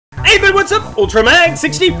what's up?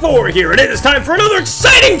 Ultramag64 here, and it is time for another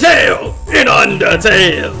exciting tale in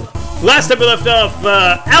Undertale! Last time we left off,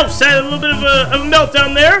 Alf's had a little bit of a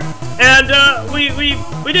meltdown there, and we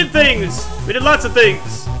did things. We did lots of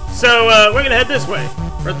things. So we're gonna head this way.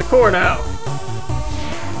 We're at the core now.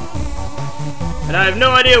 And I have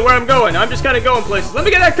no idea where I'm going. I'm just kind of going places. Let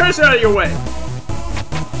me get that cursor out of your way.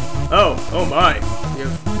 Oh my. You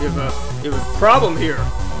have a problem here.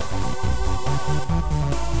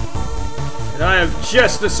 And I have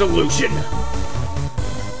just the solution.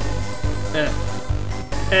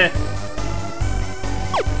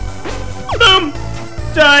 Boom!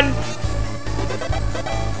 Done!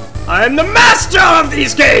 I am the master of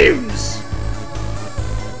these games!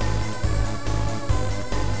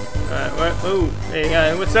 Alright, what? Oh, hang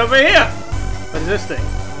on. What's over here? What is this thing?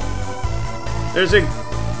 There's a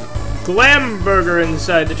glam burger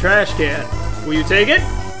inside the trash can. Will you take it?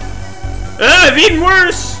 Ah, I've eaten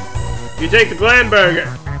worse! You take the glam burger.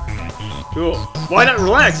 Cool. Why not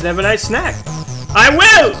relax and have a nice snack? I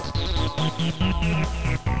will!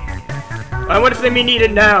 I wonder if they mean eat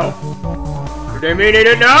it now. Do they mean eat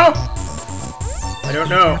it now? I don't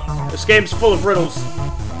know. This game's full of riddles.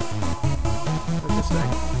 What's this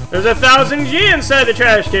thing? There's 1,000 G inside the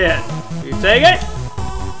trash can. You take it?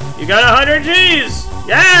 You got 100 Gs!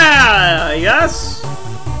 Yeah! Yes!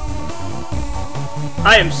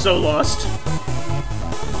 I am so lost.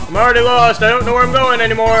 I'm already lost. I don't know where I'm going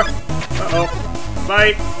anymore. Uh-oh.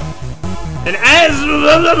 Fight. And as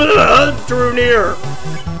drew near.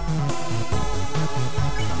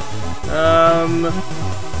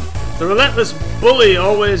 The relentless bully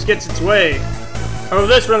always gets its way. Oh,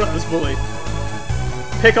 this relentless bully.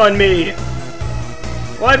 Pick on me.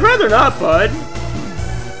 Well, I'd rather not, bud.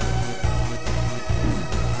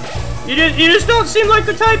 You just don't seem like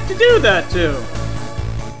the type to do that to.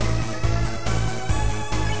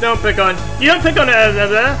 Don't pick on. You don't pick on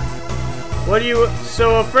blah. What are you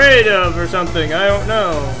so afraid of or something? I don't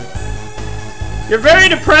know. You're very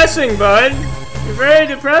depressing, bud. You're very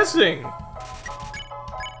depressing.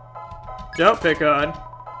 Don't pick on.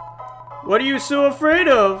 What are you so afraid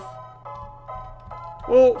of?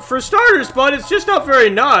 Well, for starters, bud, it's just not very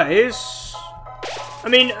nice. I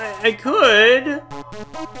mean, I could.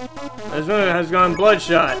 This one has gone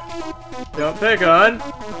bloodshot. Don't pick on.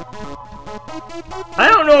 I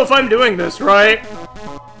don't know if I'm doing this right.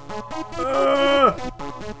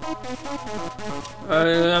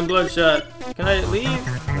 I'm bloodshot. Can I leave?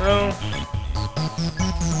 No.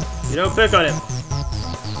 You don't pick on him.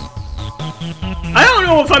 I don't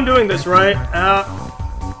know if I'm doing this right.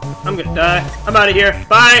 I'm gonna die. I'm out of here.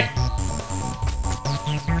 Bye.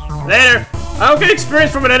 Later. I don't get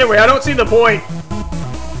experience from it anyway. I don't see the point.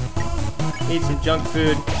 Need some junk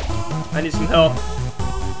food. I need some help.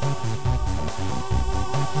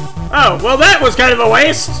 Oh, well that was kind of a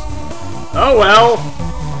waste. Oh well.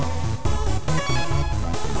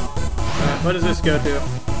 What does this go to?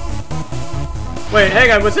 Wait,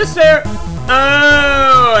 hang on. Was this there?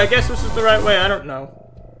 Oh, I guess this is the right way. I don't know.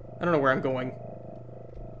 I don't know where I'm going.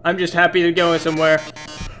 I'm just happy to go somewhere.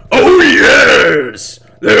 Oh yes!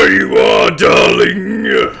 There you are, darling.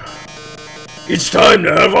 It's time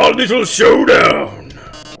to have our little showdown.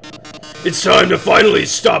 It's time to finally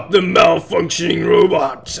stop the malfunctioning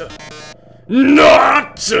robot.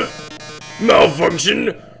 Not!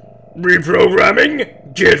 Malfunction.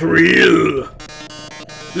 Reprogramming. Get real.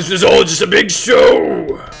 This is all just a big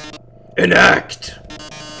show. An act.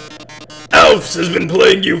 Alfs has been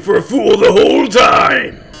playing you for a fool the whole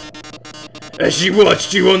time. As she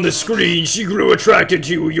watched you on the screen, she grew attracted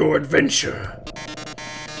to your adventure.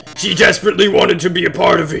 She desperately wanted to be a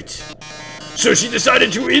part of it. So she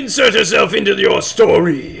decided to insert herself into your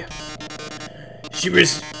story. She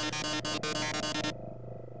reactivated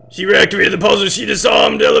the puzzles, she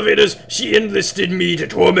disarmed elevators, she enlisted me to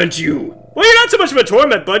torment you. Well, you're not so much of a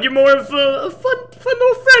torment, bud. You're more of a fun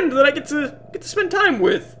little friend that I get to spend time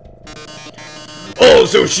with.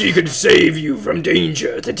 Also, she could save you from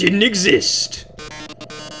danger that didn't exist.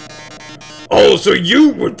 Also, you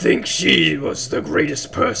would think she was the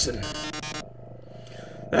greatest person.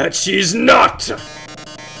 That she's not.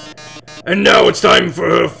 And now it's time for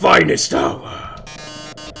her finest hour.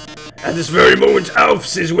 At this very moment,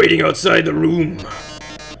 Alfs is waiting outside the room.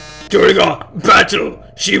 During our battle,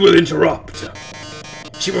 she will interrupt.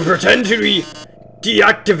 She will pretend to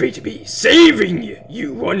deactivate me, saving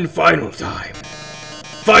you one final time.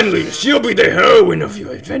 Finally, she'll be the heroine of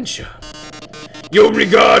your adventure. You'll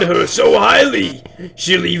regard her so highly,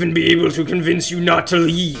 she'll even be able to convince you not to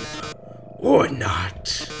leave. Or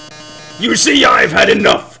not. You see, I've had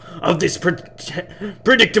enough of this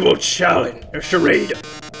predictable charade.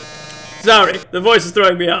 Sorry, the voice is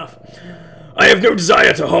throwing me off. I have no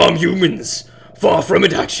desire to harm humans. Far from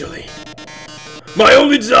it, actually. My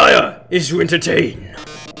only desire is to entertain.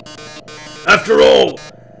 After all,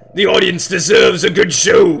 the audience deserves a good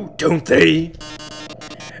show, don't they?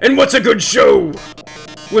 And what's a good show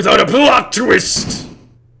without a plot twist?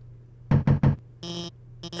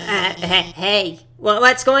 Hey,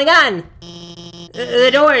 what's going on? The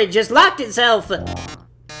door just locked itself.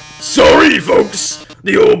 Sorry, folks.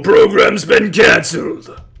 The old program's been cancelled.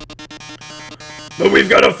 But we've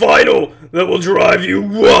got a final that will drive you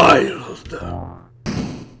wild.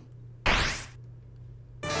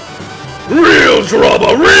 Real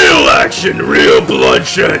drama, real action, real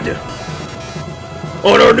bloodshed.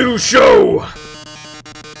 On our new show,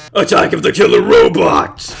 Attack of the Killer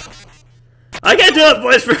Robot. I can't do that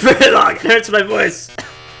voice for very long. It hurts my voice.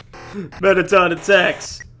 Mettaton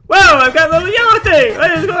attacks. Whoa, I've got a little yellow thing.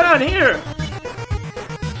 What is going on here?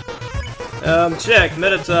 Check.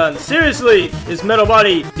 Mettaton. Seriously, his metal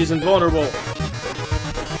body is invulnerable.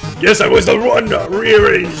 Yes, I was the one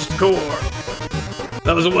rearranged core.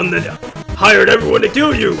 That was the one that hired everyone to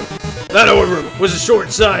kill you. That, however, was a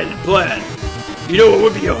short-sighted plan. You know what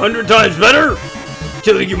would be 100 times better?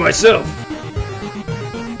 Killing you myself.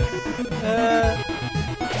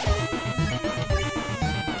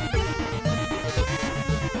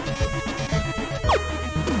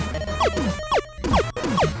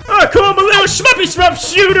 Oh, cool, my little shmuppy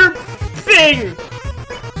shooter thing!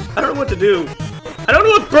 I don't know what to do. I don't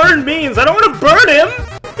know what burn means. I don't want to burn him!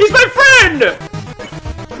 He's my friend!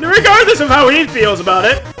 Regardless of how he feels about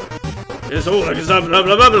it. This whole blah blah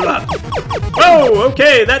blah blah blah. Whoa,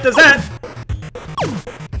 okay, that does that.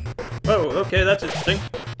 Whoa, okay, that's interesting.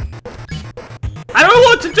 I don't know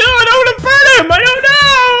what to do! I don't want to burn him! I don't know!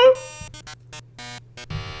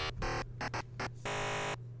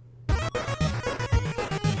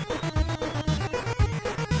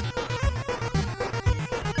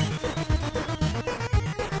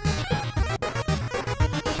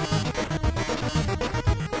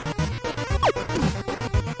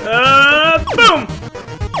 Boom!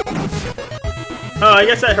 Oh, I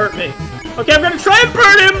guess that hurt me. Okay, I'm gonna try and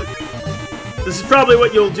burn him! This is probably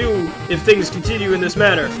what you'll do if things continue in this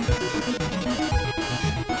manner.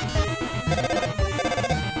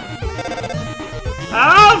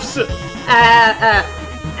 Oofs!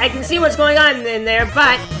 I can see what's going on in there,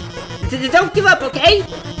 but don't give up, okay?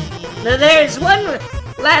 There's one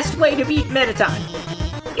last way to beat Mettaton.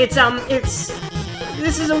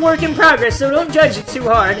 This is a work in progress, so don't judge it too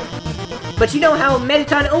hard. But you know how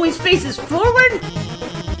Mettaton always faces forward?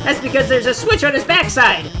 That's because there's a switch on his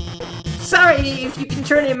backside. Sorry, if you can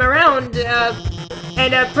turn him around,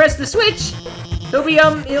 and press the switch, he'll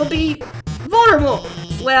be vulnerable.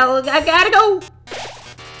 Well, I gotta go.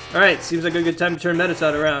 Alright, seems like a good time to turn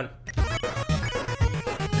Mettaton around.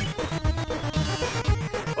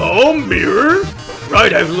 Oh, mirror?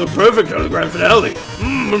 Right, I look perfect on the grand finale.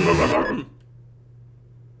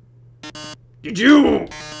 Did you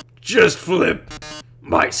just flip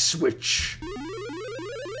my switch?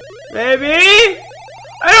 Maybe?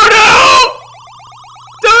 I don't know!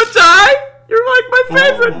 Don't die! You're like my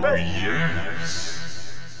favorite! Oh,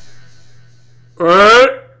 yes.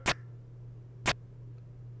 What?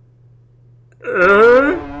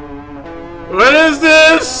 What is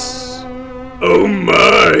this? Oh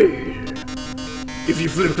my! If you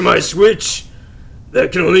flipped my switch,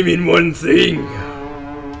 that can only mean one thing.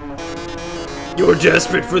 You're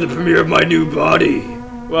desperate for the premiere of my new body.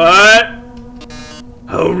 What?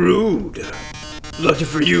 How rude. Lucky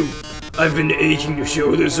for you, I've been aching to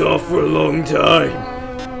show this off for a long time.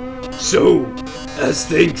 So, as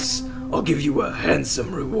thanks, I'll give you a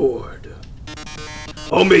handsome reward.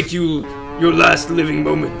 I'll make you your last living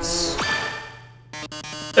moments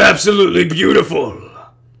absolutely beautiful.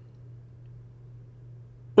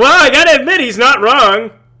 Well, I gotta admit, he's not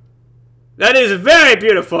wrong. That is very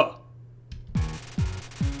beautiful.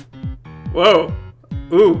 Whoa.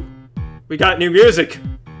 Ooh. We got new music.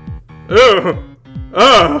 Ooh.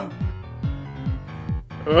 Oh.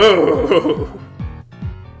 Oh.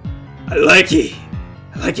 I like it.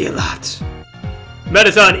 I like it a lot.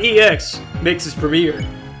 Mettaton EX makes his premiere.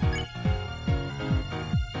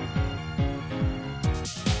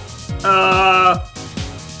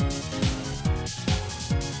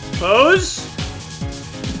 Pose?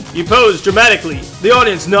 You pose dramatically. The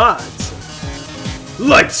audience nods.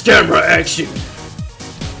 Lights, camera, action.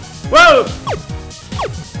 Whoa!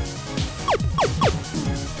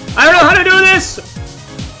 I don't know how to do this!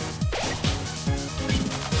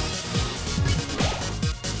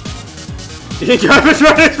 He got me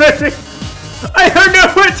right expecting. I don't know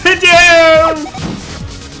what to do!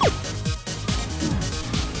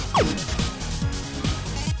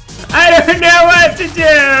 don't know what to do!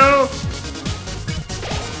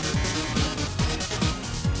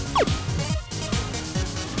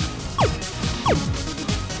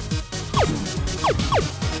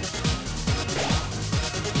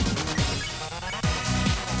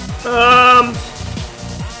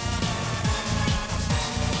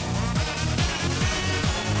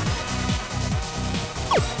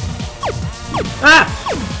 Ah!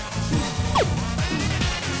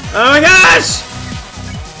 Oh my gosh!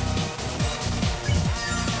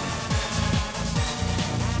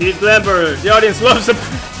 Steve Glamper, the audience loves the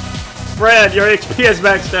Brad, your HP is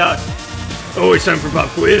maxed out. Oh, it's time for pop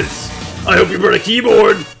quiz. I hope you brought a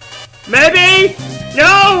keyboard. Maybe?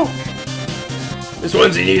 No! This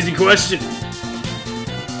one's an easy question.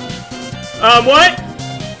 What?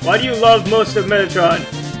 Why do you love most of Metatron?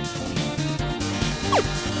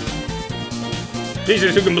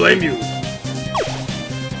 Jesus, who can blame you?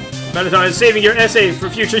 Metatron is saving your essay for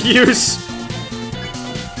future use.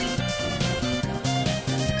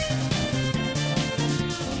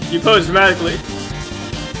 You pose dramatically.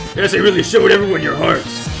 Yes, I really showed everyone your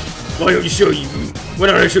hearts. Why don't you show you? Why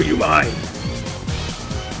don't I show you mine?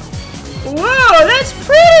 Whoa, that's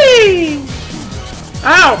pretty!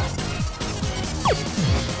 Ow!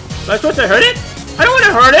 Am I supposed to hurt it? I don't want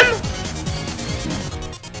to hurt him!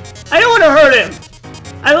 I don't want to hurt him!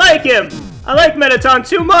 I like him! I like Mettaton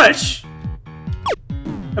too much!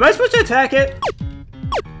 Am I supposed to attack it?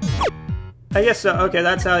 I guess so. Okay,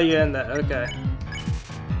 that's how you end that. Okay.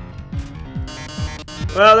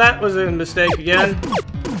 Well, that was a mistake again.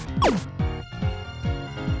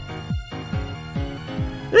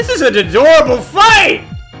 This is an adorable fight!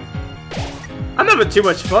 I'm having too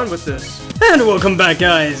much fun with this. And welcome back,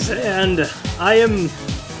 guys. And I am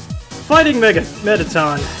fighting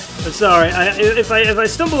Mettaton. Sorry, if I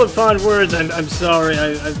stumble upon words, I'm sorry.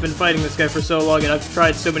 I've been fighting this guy for so long, and I've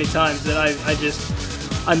tried so many times that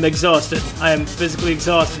I'm exhausted. I am physically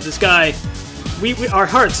exhausted. This guy, our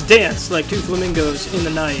hearts dance like two flamingos in the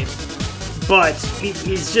night. But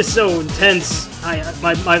he's just so intense.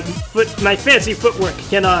 My fancy footwork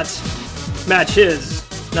cannot match his,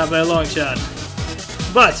 not by a long shot.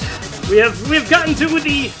 But we've gotten to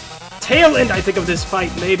the tail end, I think, of this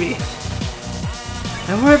fight, maybe.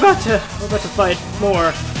 And we're about to fight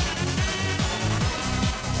more.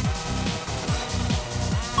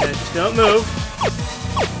 Okay, just don't move.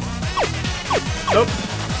 Nope.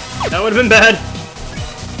 That would have been bad.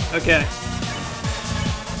 Okay.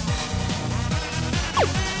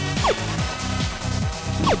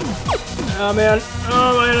 Oh man.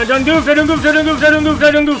 Oh man, I done goofed, I done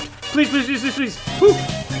goofed. Please. Whew.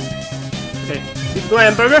 Okay,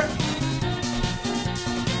 glam burger.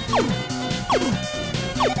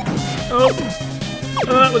 Oh,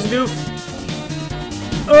 that was a goof.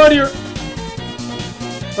 Oh dear.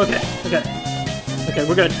 Okay,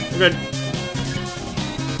 we're good.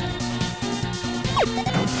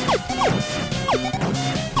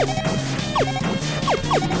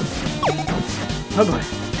 Oh boy.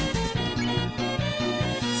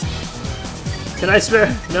 Can I spare?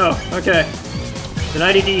 No. Okay. Then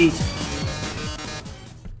I need to eat.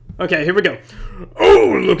 Okay, here we go.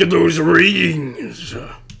 Oh, look at those rings.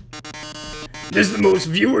 This is the most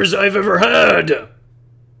viewers I've ever had.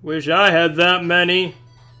 Wish I had that many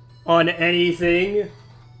on anything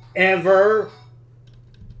ever.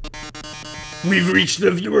 We've reached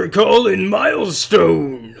the viewer call-in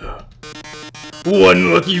milestone.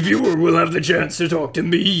 One lucky viewer will have the chance to talk to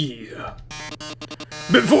me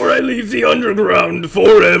before I leave the underground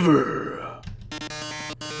forever.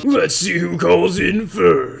 Let's see who calls in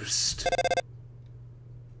first.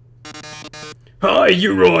 Hi,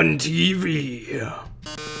 you're on TV.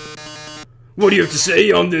 What do you have to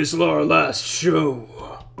say on this our last show?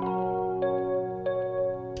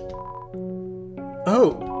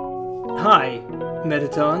 Oh, hi,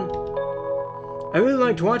 Mettaton. I really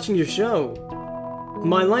liked watching your show.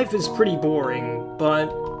 My life is pretty boring, but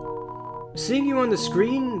seeing you on the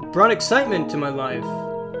screen brought excitement to my life.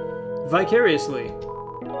 Vicariously.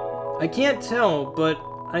 I can't tell, but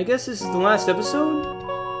I guess this is the last episode?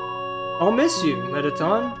 I'll miss you,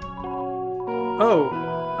 Mettaton. Oh,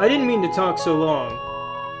 I didn't mean to talk so long.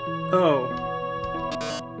 Oh.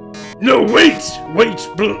 No, wait!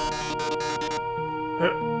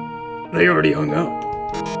 They already hung up.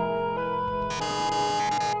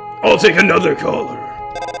 I'll take another caller.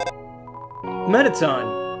 Mettaton,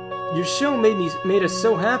 your show made us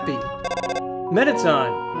so happy.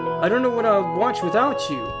 Mettaton, I don't know what I'll watch without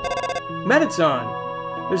you. Mettaton,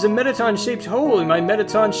 there's a Mettaton-shaped hole in my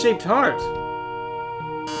Mettaton-shaped heart.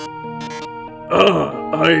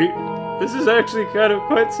 This is actually kind of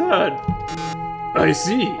quite sad. I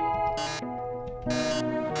see.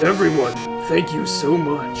 Everyone, thank you so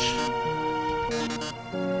much.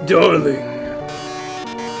 Darling,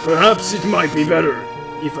 perhaps it might be better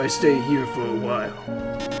if I stay here for a while.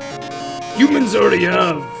 Humans already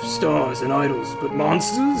have stars and idols, but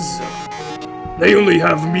monsters, they only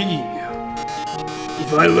have me.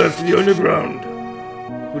 If I left the underground,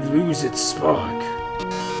 it would lose its spark.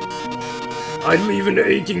 I'd leave an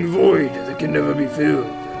aching void that can never be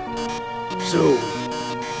filled. So,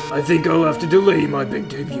 I think I'll have to delay my big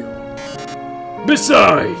debut.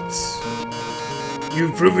 Besides,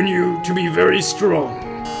 you've proven you to be very strong.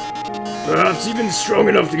 Perhaps even strong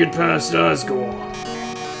enough to get past Asgore.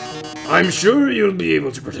 I'm sure you'll be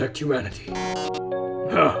able to protect humanity.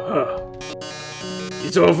 Ha ha.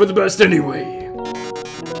 It's all for the best anyway.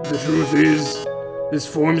 The truth is, this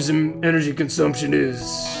form's energy consumption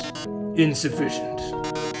is insufficient.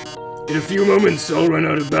 In a few moments, I'll run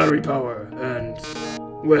out of battery power, and,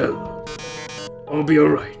 well, I'll be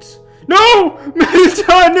alright. No!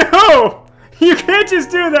 Mettaton, no! You can't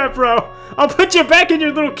just do that, bro! I'll put you back in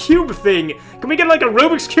your little cube thing. Can we get like a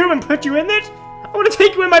Rubik's Cube and put you in it? I want to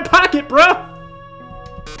take you in my pocket, bro!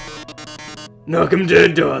 Knock 'em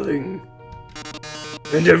dead, darling.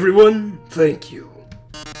 And everyone, thank you.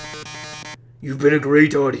 You've been a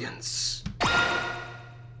great audience.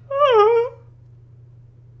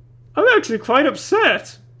 I'm actually quite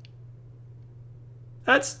upset.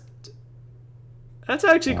 That's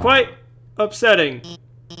actually quite upsetting.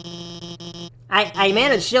 I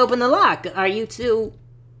managed to open the lock. Are you two...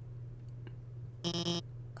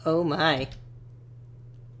 Oh my.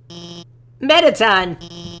 Mettaton!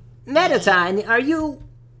 Mettaton, are you...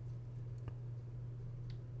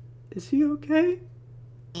 Is he okay?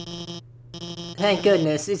 Thank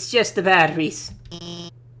goodness, it's just the batteries.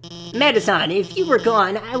 Mettaton, if you were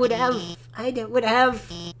gone, I would have...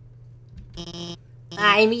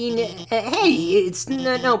 I mean, hey, it's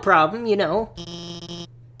no problem, you know.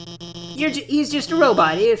 He's just a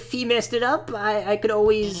robot. If he messed it up, I could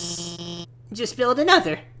always just build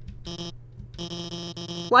another.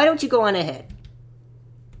 Why don't you go on ahead?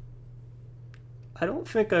 I don't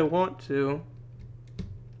think I want to.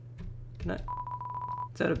 Can I?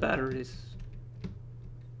 It's out of batteries.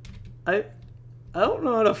 I don't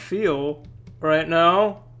know how to feel right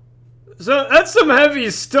now. So that's some heavy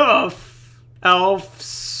stuff,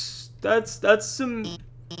 Alf. That's some.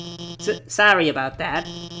 Sorry about that.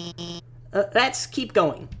 Let's keep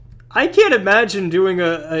going. I can't imagine doing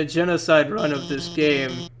a genocide run of this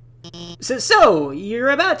game. So you're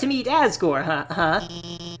about to meet Asgore, huh?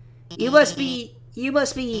 You must be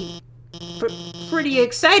pretty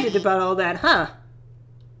excited about all that, huh?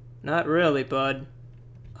 Not really, bud.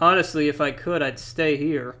 Honestly, if I could, I'd stay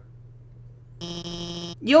here.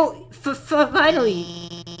 You'll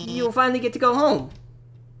finally get to go home.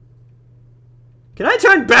 Can I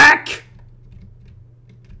turn back?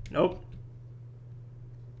 Nope.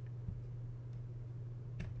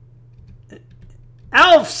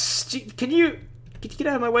 Alf, can you get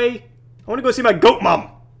out of my way? I want to go see my goat mom.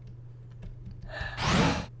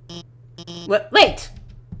 What? Wait.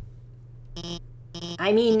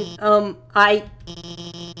 I mean, I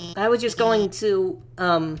was just going to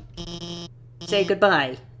say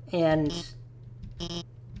goodbye, and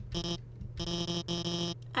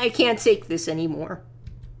I can't take this anymore.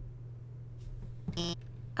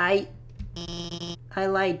 I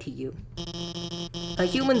lied to you. A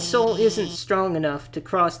human soul isn't strong enough to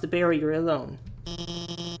cross the barrier alone.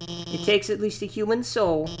 It takes at least a human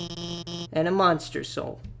soul and a monster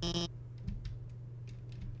soul.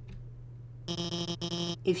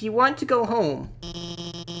 If you want to go home,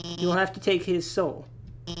 you'll have to take his soul.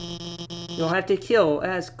 You'll have to kill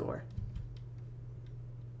Asgore.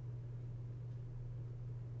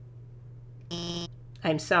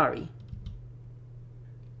 I'm sorry.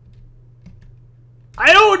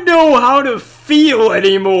 I don't know how to feel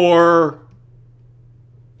anymore.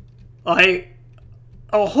 Like,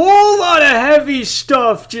 a whole lot of heavy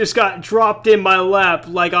stuff just got dropped in my lap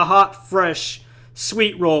like a hot, fresh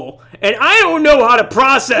sweet roll. And I don't know how to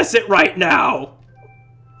process it right now.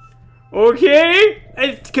 Okay?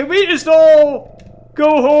 Can we just all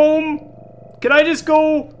go home? Can I just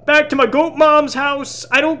go back to my goat mom's house?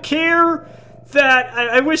 I don't care that...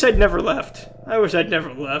 I wish I'd never left. I wish I'd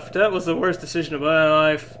never left. That was the worst decision of my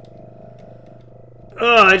life.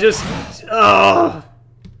 I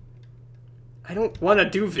don't want to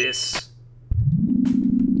do this.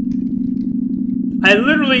 I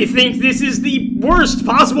literally think this is the worst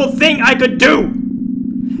possible thing I could do.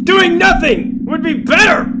 Doing nothing would be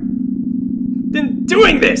better than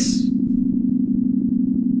doing this.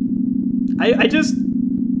 I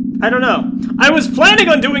don't know. I was planning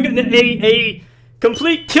on doing a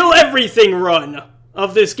complete kill everything run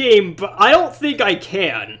of this game, but I don't think I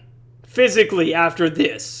can physically after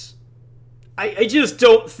this. I just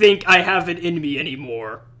don't think I have it in me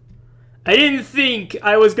anymore. I didn't think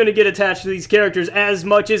I was gonna get attached to these characters as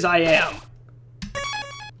much as I am.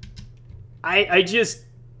 I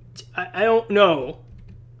don't know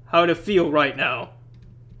how to feel right now.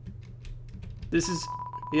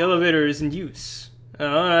 The elevator is in use.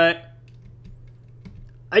 Alright.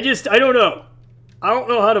 I don't know. I don't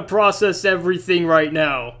know how to process everything right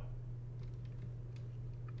now.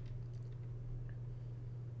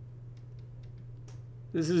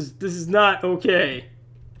 This is not okay.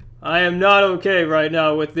 I am not okay right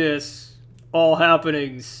now with this. All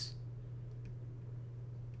happenings.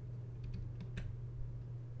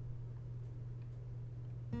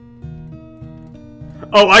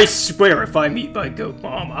 Oh, I swear if I meet my goat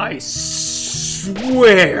mom, I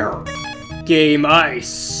swear. Game, I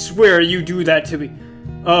swear you do that to me.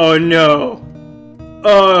 Oh no.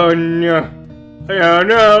 Oh no. No,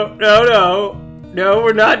 no, no, no. No,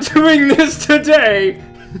 we're not doing this today.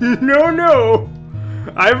 No, no.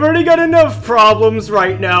 I've already got enough problems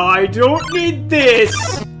right now. I don't need this.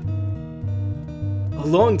 A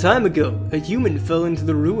long time ago, a human fell into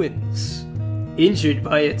the ruins. Injured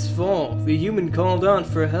by its fall, the human called out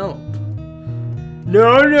for help.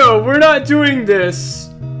 No, no, we're not doing this.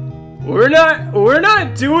 We're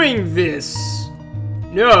not doing this.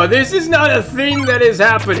 No, this is not a thing that is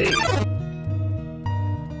happening.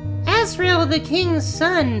 Asriel, the king's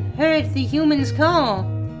son, heard the human's call.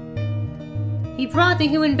 He brought the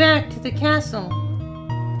human back to the castle.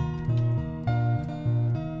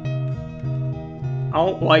 I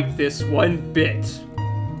don't like this one bit.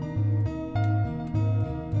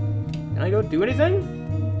 Can I go do anything?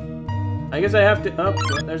 I guess I have to... Oh,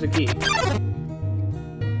 there's a key.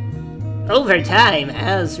 Over time,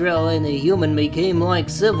 Asriel and the human became like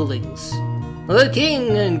siblings. The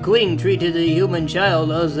king and queen treated the human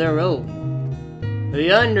child as their own.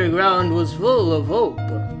 The underground was full of hope.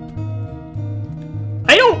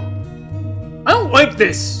 I don't like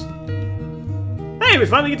this! Hey, we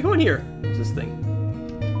finally get to go in here. What's this thing?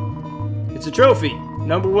 It's a trophy.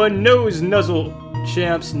 #1 Nose Nuzzle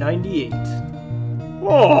Champs 98.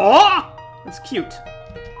 Aww! That's cute.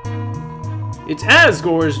 It's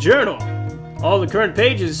Asgore's journal. All the current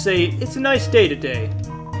pages say it's a nice day today.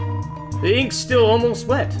 The ink's still almost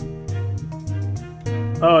wet.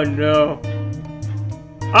 Oh no.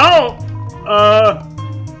 Oh!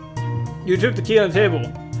 You took the key on the table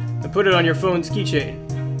and put it on your phone's keychain.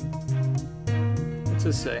 What's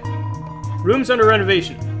this say? Room's under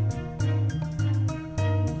renovation.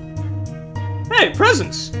 Hey,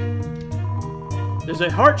 presents! There's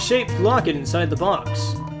a heart-shaped locket inside the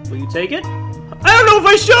box. Will you take it? I don't know if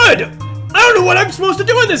I should! I don't know what I'm supposed to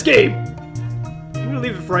do in this game! I'm gonna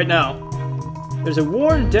leave it for right now. There's a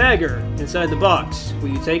worn dagger inside the box. Will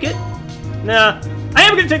you take it? Nah. I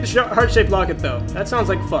am gonna take the heart-shaped locket, though. That sounds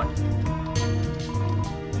like fun.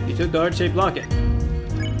 You took the heart-shaped locket.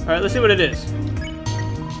 Alright, let's see what it is.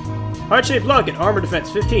 Heart-shaped locket, armor defense,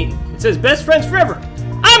 15. It says best friends forever.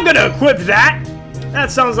 I'm gonna equip that!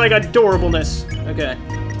 That sounds like adorableness. Okay.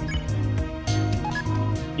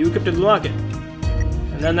 You equipped the locket.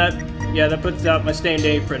 And then that puts out my stained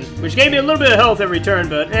apron. Which gave me a little bit of health every turn,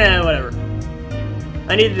 but whatever.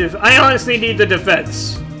 I honestly need the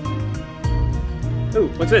defense. Ooh,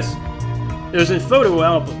 what's this? There's a photo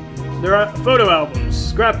album. There are photo albums,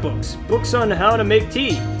 scrapbooks, books on how to make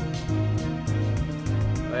tea.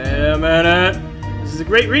 Wait a minute. This is a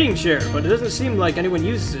great reading chair, but it doesn't seem like anyone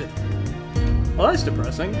uses it. Well, that's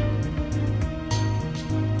depressing.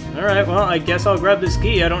 Alright, well, I guess I'll grab this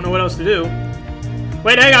key. I don't know what else to do.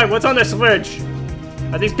 Wait, hang on. What's on this fridge?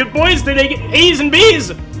 Are these good boys? Do they get A's and B's?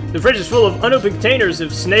 The fridge is full of unopened containers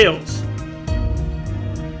of snails.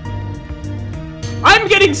 I'm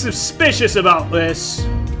getting suspicious about this.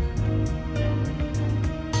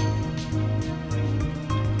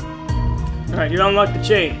 Alright, you unlock the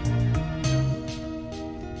chain.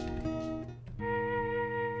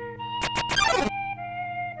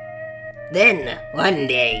 Then, one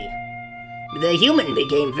day, the human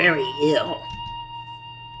became very ill.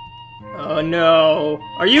 Oh no.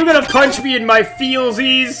 Are you gonna punch me in my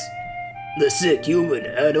feelsies? The sick human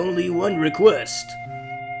had only one request.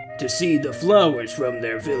 To see the flowers from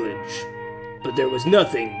their village. But there was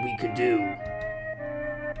nothing we could do.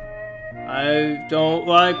 I don't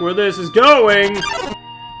like where this is going.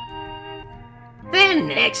 Then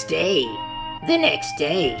the next day,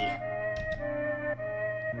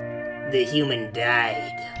 the human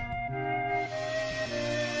died.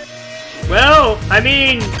 Well, I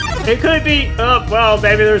mean, it could be... Oh, well,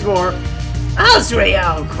 maybe there's more.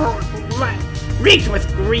 Azrael,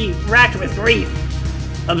 racked with grief,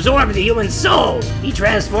 absorbed the human soul. He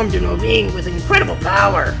transformed into a being with incredible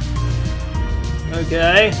power.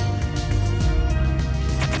 Okay.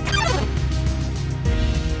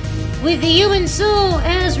 With the human soul,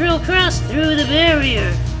 Azrael crossed through the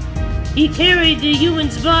barrier. He carried the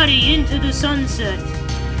human's body into the sunset,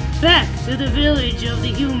 back to the village of the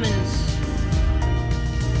humans.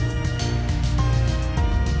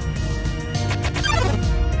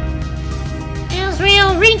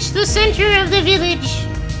 Azrael reached the center of the village.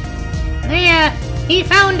 There, he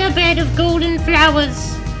found a bed of golden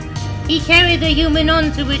flowers. He carried the human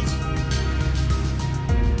onto it.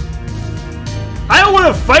 I don't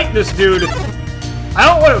want to fight this dude. I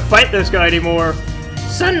don't want to fight this guy anymore.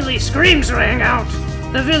 Suddenly, screams rang out.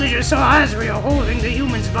 The villagers saw Azrael holding the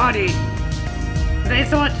human's body. They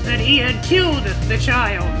thought that he had killed the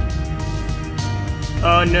child.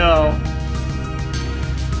 Oh no.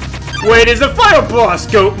 Wait, is the final boss,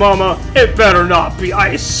 Goat Mama? It better not be.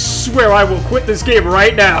 I swear I will quit this game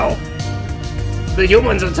right now. The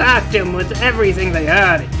humans attacked him with everything they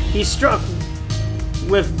had. He struck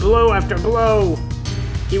with blow after blow.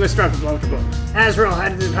 He was struck with blow after blow. Azrael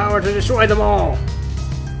had the power to destroy them all.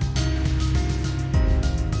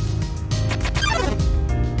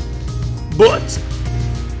 But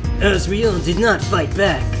Azrael did not fight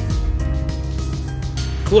back.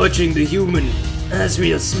 Clutching the human,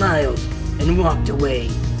 Azrael smiled and walked away.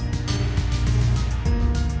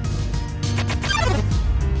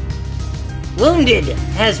 Wounded,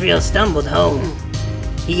 Azrael stumbled home.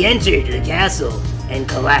 He entered the castle and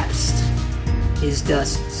collapsed. His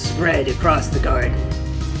dust spread across the garden.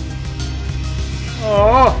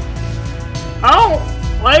 Oh, I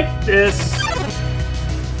don't like this.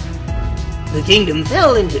 The kingdom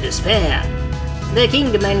fell into despair. The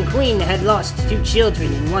kingdom and queen had lost 2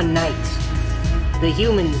 children in one night. The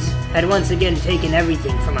humans had once again taken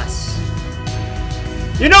everything from us.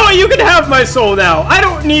 You know what? You can have my soul now. I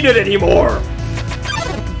don't need it anymore.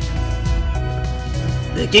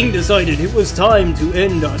 The king decided it was time to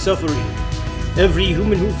end our suffering. Every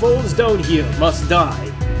human who falls down here must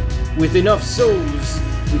die. With enough souls,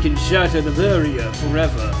 we can shatter the barrier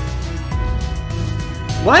forever.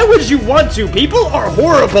 Why would you want to? People are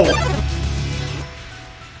horrible.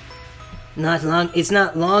 Not long. It's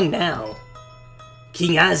not long now.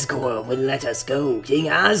 King Asgore will let us go. King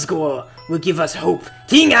Asgore will give us hope.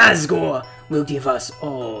 King Asgore will give us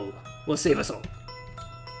all. Will save us all.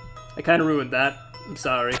 I kind of ruined that. I'm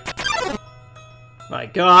sorry. My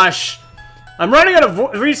gosh. I'm running out of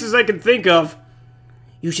voices I can think of.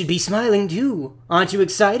 You should be smiling too. Aren't you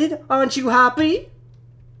excited? Aren't you happy?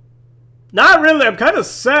 Not really. I'm kind of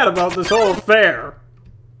sad about this whole affair.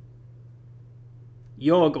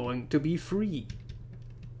 You're going to be free.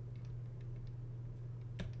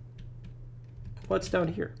 What's down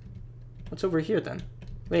here? What's over here then?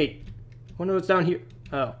 Wait. I wonder what's down here.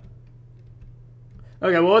 Oh.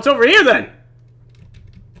 Okay, well, what's over here then?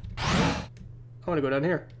 I want to go down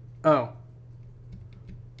here. Oh.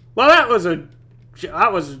 Well, that was a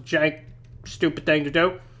jank, stupid thing to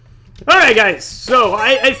do. Alright, guys. So,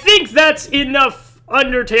 I think that's enough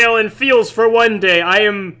Undertale and feels for one day. I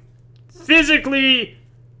am physically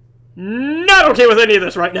not okay with any of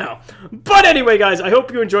this right now. But anyway, guys, I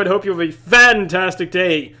hope you enjoyed. I hope you have a fantastic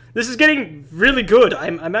day. This is getting really good.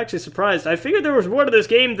 I'm actually surprised. I figured there was more to this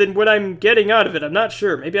game than what I'm getting out of it. I'm not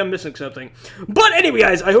sure. Maybe I'm missing something. But anyway,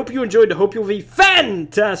 guys, I hope you enjoyed. I hope you have a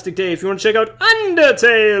fantastic day. If you want to check out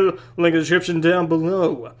Undertale, link in the description down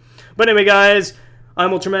below. But anyway, guys, I'm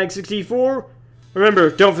Ultramag64. Remember,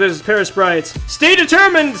 don't forget those Paris sprites. Stay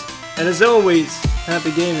determined! And as always,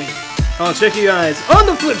 happy gaming. I'll check you guys on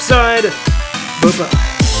the flip side. Bye-bye.